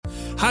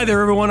Hi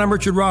there, everyone. I'm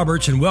Richard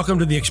Roberts, and welcome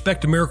to the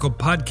Expect a Miracle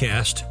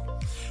podcast.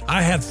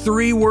 I have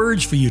 3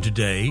 words for you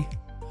today: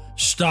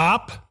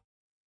 stop,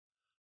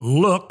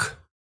 look,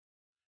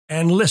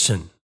 and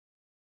listen.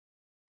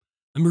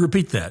 Let me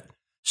repeat that.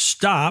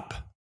 Stop,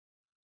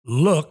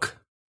 look,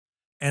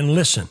 and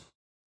listen.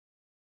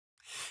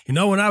 You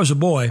know, when I was a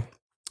boy,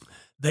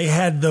 they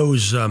had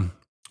those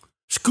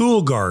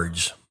school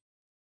guards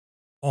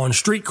on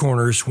street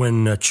corners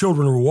when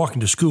children were walking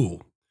to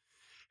school.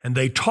 And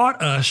they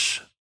taught us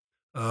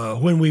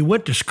when we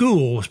went to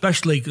school,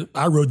 especially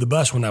I rode the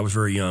bus when I was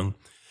very young,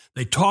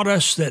 they taught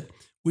us that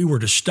we were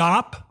to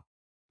stop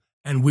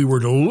and we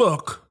were to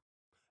look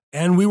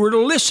and we were to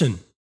listen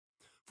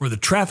for the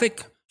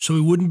traffic so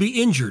we wouldn't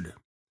be injured.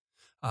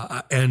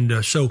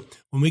 So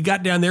when we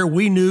got down there,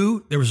 we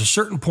knew there was a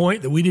certain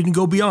point that we didn't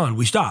go beyond.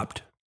 We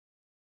stopped.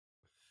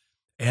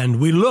 And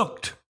we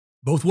looked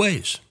both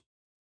ways,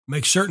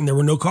 make certain there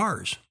were no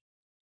cars.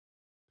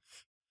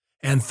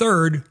 And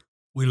third,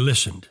 we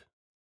listened.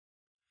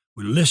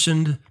 We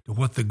listened to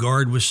what the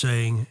guard was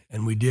saying,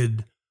 and we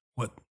did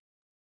what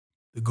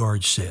the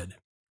guard said.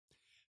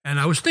 And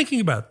I was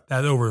thinking about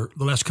that over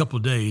the last couple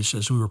of days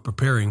as we were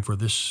preparing for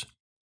this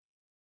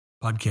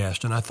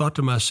podcast, and I thought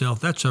to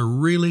myself, that's a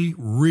really,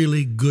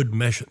 really good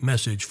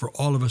message for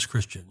all of us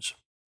Christians.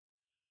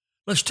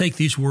 Let's take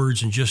these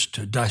words and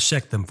just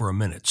dissect them for a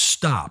minute.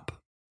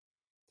 Stop.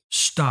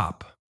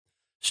 Stop.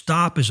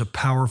 Stop is a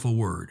powerful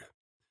word.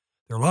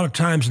 There are a lot of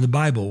times in the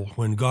Bible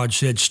when God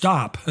said,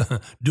 stop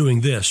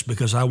doing this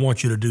because I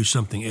want you to do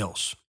something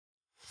else.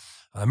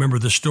 I remember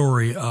the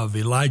story of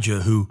Elijah,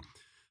 who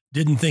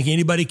didn't think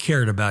anybody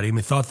cared about him.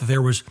 He thought that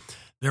there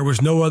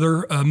was no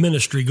other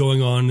ministry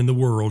going on in the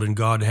world, and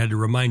God had to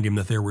remind him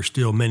that there were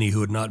still many who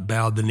had not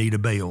bowed the knee to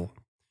Baal.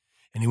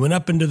 And he went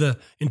up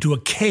into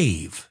a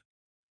cave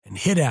and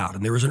hid out,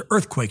 and there was an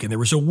earthquake, and there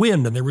was a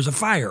wind, and there was a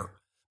fire.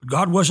 But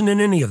God wasn't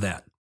in any of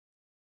that.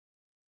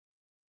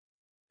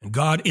 And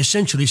God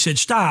essentially said,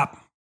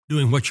 stop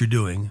doing what you're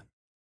doing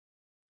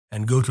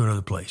and go to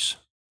another place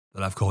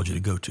that I've called you to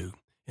go to.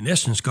 In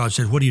essence, God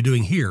said, what are you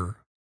doing here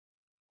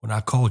when I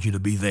called you to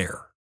be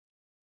there?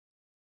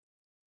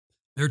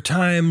 There are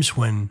times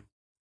when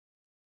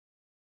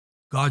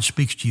God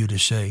speaks to you to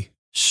say,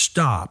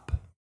 stop.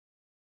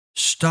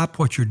 Stop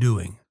what you're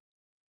doing.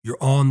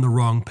 You're on the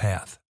wrong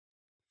path.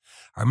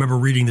 I remember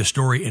reading the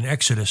story in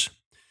Exodus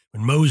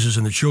when Moses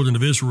and the children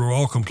of Israel were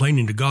all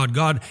complaining to God,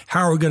 God,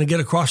 how are we going to get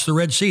across the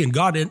Red Sea? And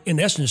God, in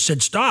essence,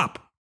 said,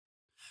 stop.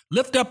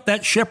 Lift up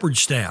that shepherd's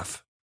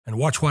staff and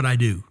watch what I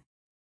do.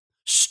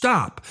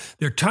 Stop.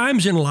 There are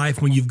times in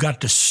life when you've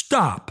got to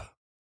stop.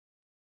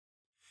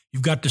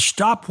 You've got to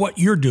stop what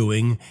you're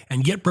doing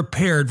and get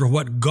prepared for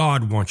what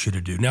God wants you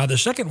to do. Now, the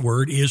second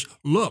word is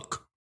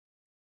look.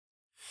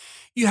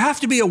 You have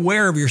to be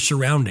aware of your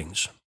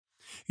surroundings.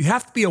 You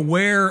have to be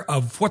aware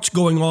of what's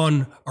going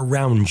on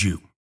around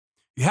you.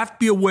 You have to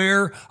be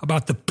aware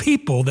about the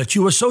people that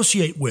you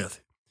associate with.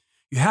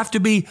 You have to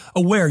be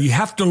aware. You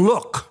have to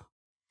look.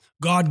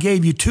 God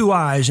gave you 2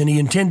 eyes, and he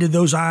intended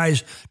those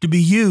eyes to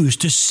be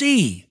used to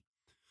see.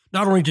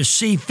 Not only to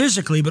see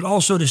physically, but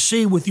also to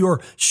see with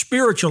your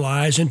spiritual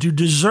eyes and to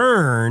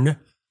discern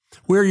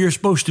where you're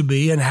supposed to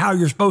be and how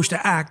you're supposed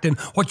to act and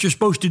what you're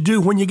supposed to do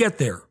when you get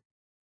there.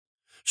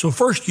 So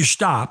first, you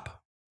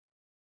stop.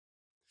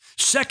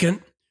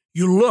 Second,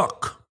 you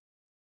look.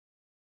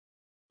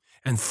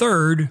 And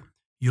third,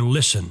 you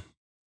listen.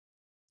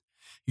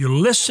 You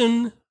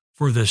listen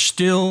for the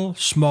still,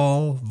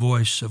 small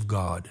voice of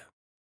God.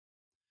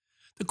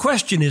 The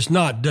question is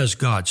not, does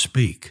God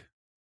speak?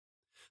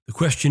 The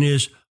question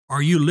is,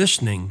 are you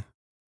listening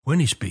when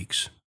he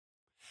speaks?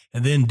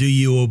 And then do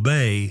you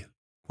obey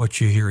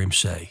what you hear him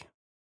say?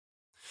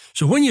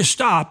 So when you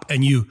stop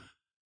and you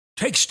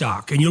take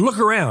stock and you look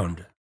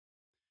around,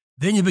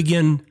 then you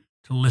begin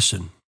to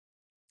listen.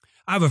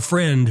 I have a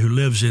friend who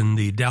lives in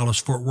the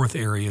Dallas-Fort Worth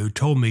area who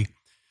told me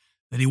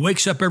that he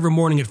wakes up every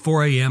morning at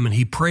 4 a.m. and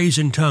he prays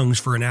in tongues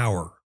for an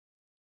hour.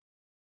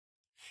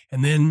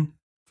 And then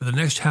for the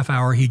next half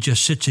hour, he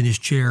just sits in his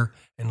chair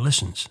and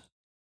listens.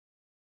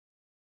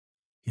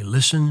 He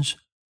listens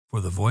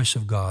for the voice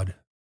of God.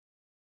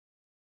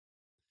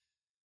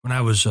 When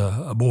I was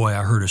a boy,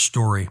 I heard a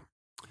story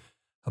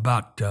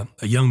about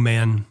a young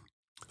man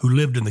who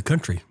lived in the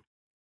country,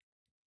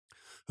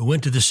 who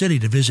went to the city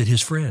to visit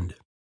his friend.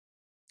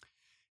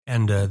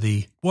 And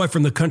the boy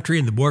from the country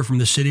and the boy from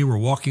the city were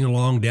walking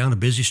along down a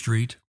busy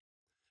street.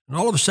 And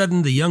all of a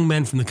sudden, the young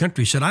man from the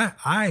country said,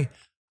 I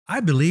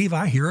believe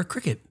I hear a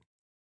cricket.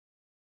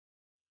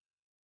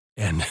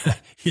 And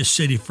his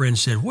city friend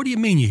said, what do you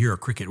mean you hear a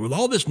cricket? With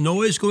all this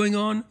noise going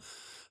on,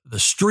 the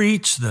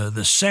streets,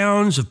 the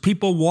sounds of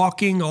people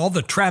walking, all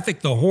the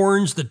traffic, the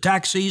horns, the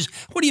taxis,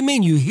 what do you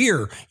mean you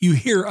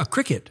hear a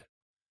cricket?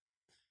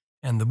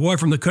 And the boy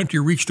from the country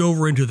reached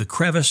over into the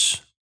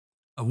crevice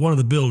of one of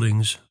the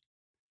buildings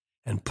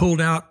and pulled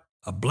out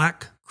a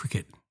black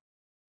cricket.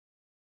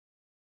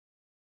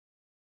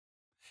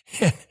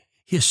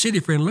 His city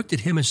friend looked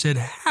at him and said,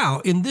 how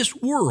in this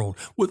world,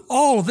 with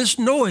all of this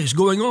noise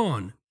going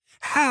on,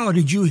 how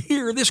did you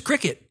hear this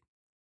cricket?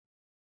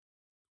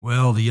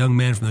 Well, the young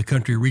man from the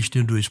country reached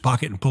into his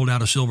pocket and pulled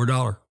out a silver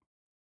dollar.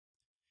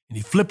 And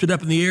he flipped it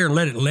up in the air and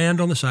let it land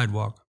on the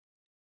sidewalk.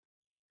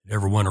 And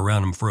everyone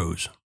around him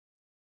froze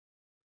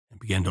and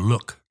began to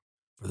look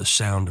for the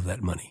sound of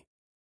that money.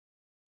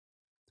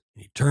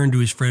 And he turned to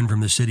his friend from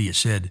the city and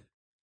said,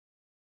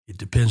 "It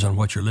depends on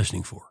what you're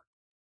listening for."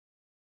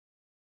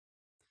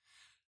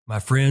 My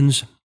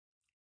friends,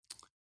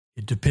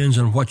 it depends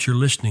on what you're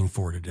listening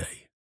for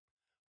today.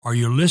 Are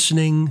you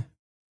listening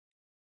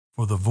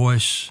for the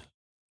voice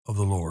of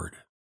the Lord?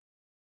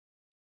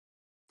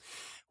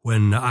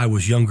 When I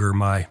was younger,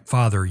 my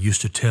father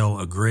used to tell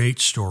a great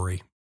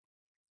story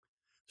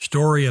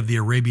of the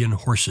Arabian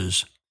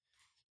horses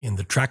in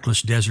the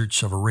trackless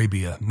deserts of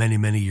Arabia many,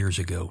 many years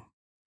ago.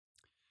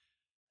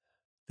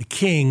 The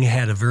king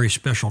had a very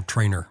special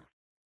trainer,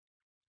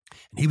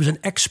 and he was an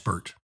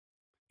expert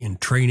in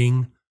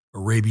training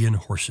Arabian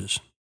horses.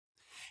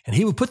 And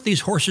he would put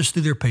these horses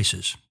through their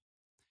paces.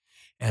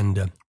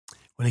 And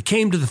when it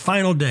came to the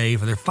final day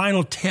for their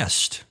final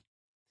test,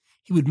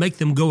 he would make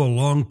them go a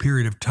long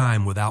period of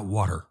time without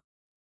water.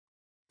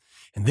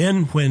 And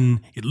then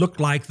when it looked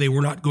like they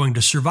were not going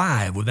to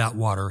survive without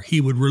water,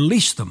 he would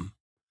release them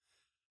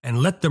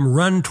and let them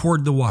run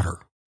toward the water.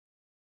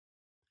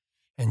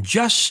 And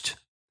just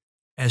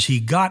as he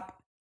got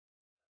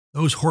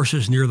those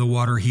horses near the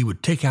water, he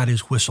would take out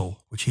his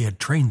whistle, which he had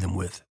trained them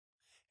with,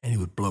 and he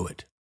would blow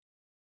it.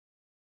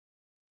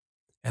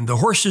 And the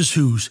horses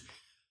whose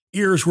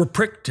ears were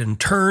pricked and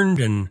turned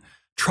and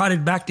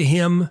trotted back to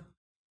him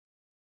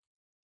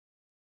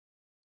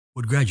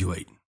would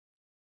graduate.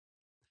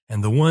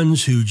 And the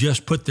ones who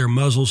just put their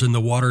muzzles in the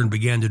water and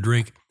began to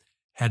drink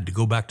had to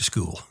go back to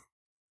school.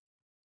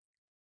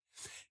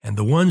 And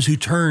the ones who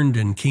turned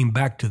and came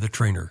back to the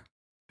trainer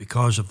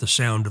because of the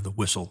sound of the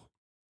whistle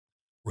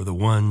were the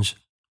ones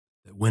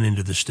that went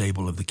into the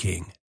stable of the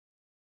king.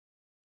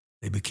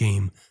 They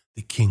became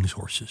the king's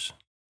horses.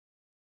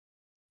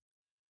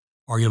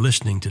 Are you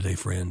listening today,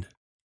 friend?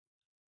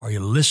 Are you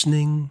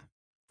listening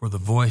for the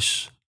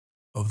voice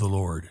of the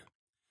Lord?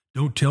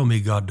 Don't tell me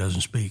God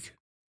doesn't speak,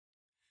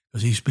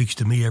 because he speaks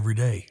to me every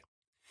day.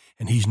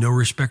 And he's no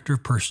respecter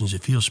of persons.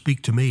 If he'll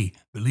speak to me,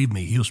 believe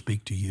me, he'll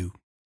speak to you.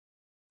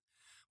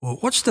 Well,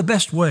 what's the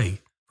best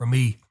way for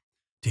me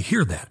to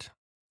hear that?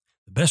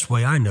 The best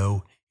way I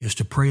know is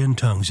to pray in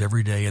tongues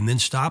every day and then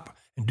stop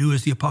and do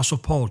as the Apostle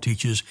Paul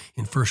teaches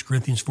in 1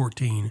 Corinthians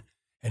 14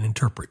 and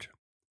interpret.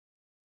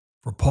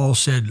 For Paul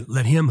said,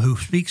 "Let him who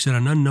speaks in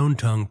an unknown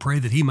tongue pray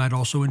that he might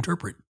also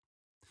interpret."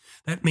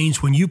 That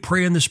means when you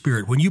pray in the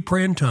Spirit, when you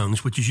pray in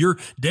tongues, which is your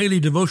daily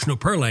devotional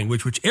prayer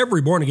language, which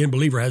every born-again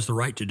believer has the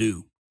right to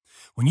do,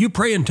 when you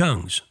pray in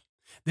tongues,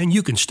 then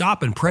you can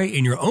stop and pray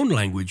in your own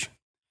language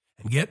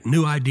and get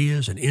new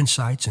ideas and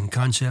insights and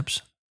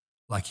concepts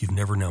like you've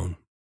never known.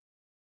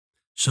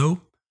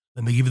 So,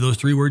 let me give you those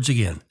 3 words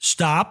again.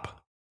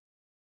 Stop,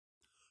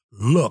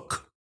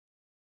 look,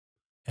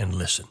 and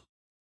listen.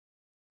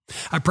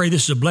 I pray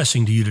this is a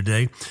blessing to you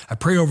today. I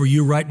pray over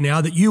you right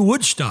now that you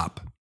would stop.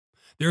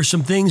 There are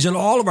some things in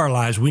all of our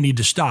lives we need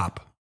to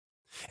stop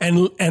and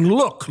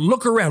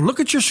look around. Look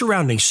at your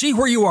surroundings. See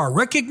where you are.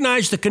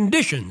 Recognize the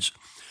conditions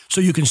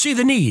so you can see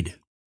the need.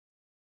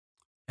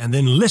 And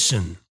then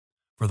listen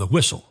for the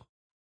whistle.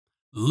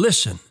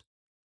 Listen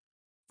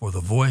for the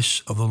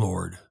voice of the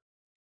Lord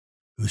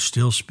who's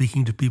still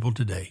speaking to people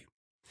today.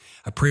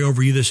 I pray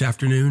over you this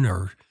afternoon,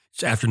 or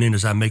this afternoon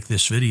as I make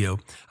this video.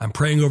 I'm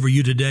praying over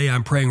you today.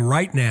 I'm praying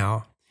right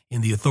now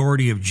in the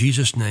authority of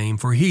Jesus' name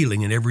for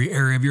healing in every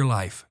area of your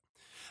life.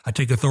 I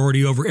take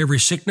authority over every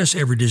sickness,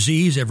 every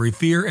disease, every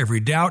fear, every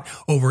doubt,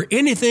 over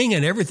anything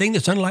and everything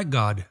that's unlike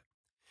God.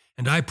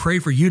 And I pray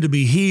for you to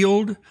be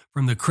healed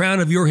from the crown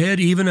of your head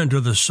even unto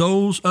the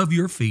soles of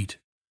your feet.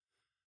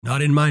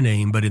 Not in my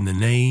name, but in the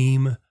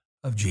name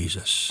of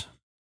Jesus.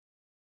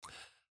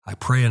 I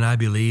pray and I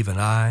believe and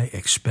I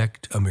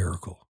expect a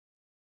miracle.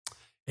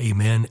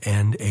 Amen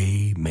and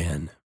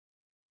amen.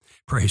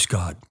 Praise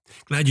God.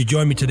 Glad you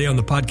joined me today on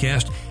the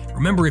podcast.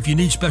 Remember, if you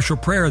need special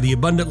prayer, the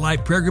Abundant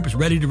Life Prayer Group is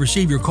ready to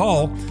receive your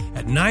call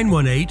at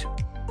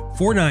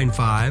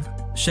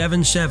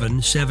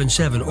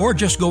 918-495-7777, or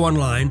just go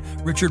online,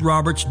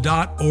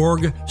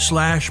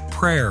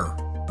 richardroberts.org/prayer.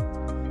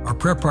 Our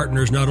prayer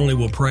partners not only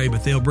will pray,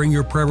 but they'll bring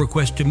your prayer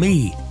request to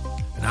me,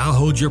 and I'll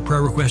hold your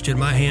prayer request in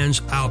my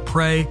hands. I'll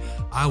pray.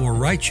 I will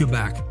write you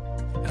back,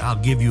 and I'll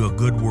give you a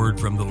good word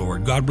from the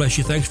Lord. God bless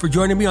you. Thanks for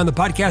joining me on the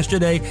podcast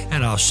today,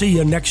 and I'll see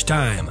you next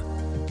time.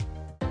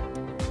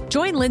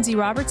 Join Lindsay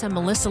Roberts and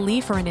Melissa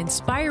Lee for an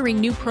inspiring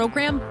new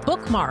program,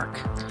 Bookmark.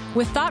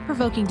 With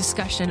thought-provoking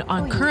discussion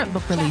on current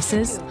book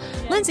releases,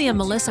 Lindsay and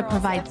Melissa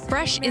provide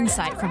fresh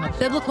insight from a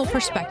biblical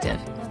perspective,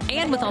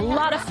 and with a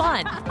lot of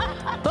fun.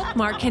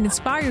 Bookmark can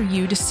inspire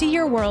you to see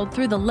your world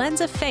through the lens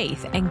of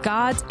faith and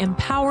God's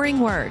empowering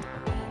word.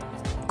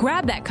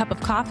 Grab that cup of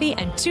coffee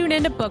and tune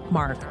into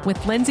Bookmark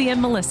with Lindsay and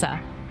Melissa,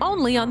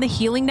 only on the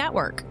Healing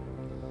Network.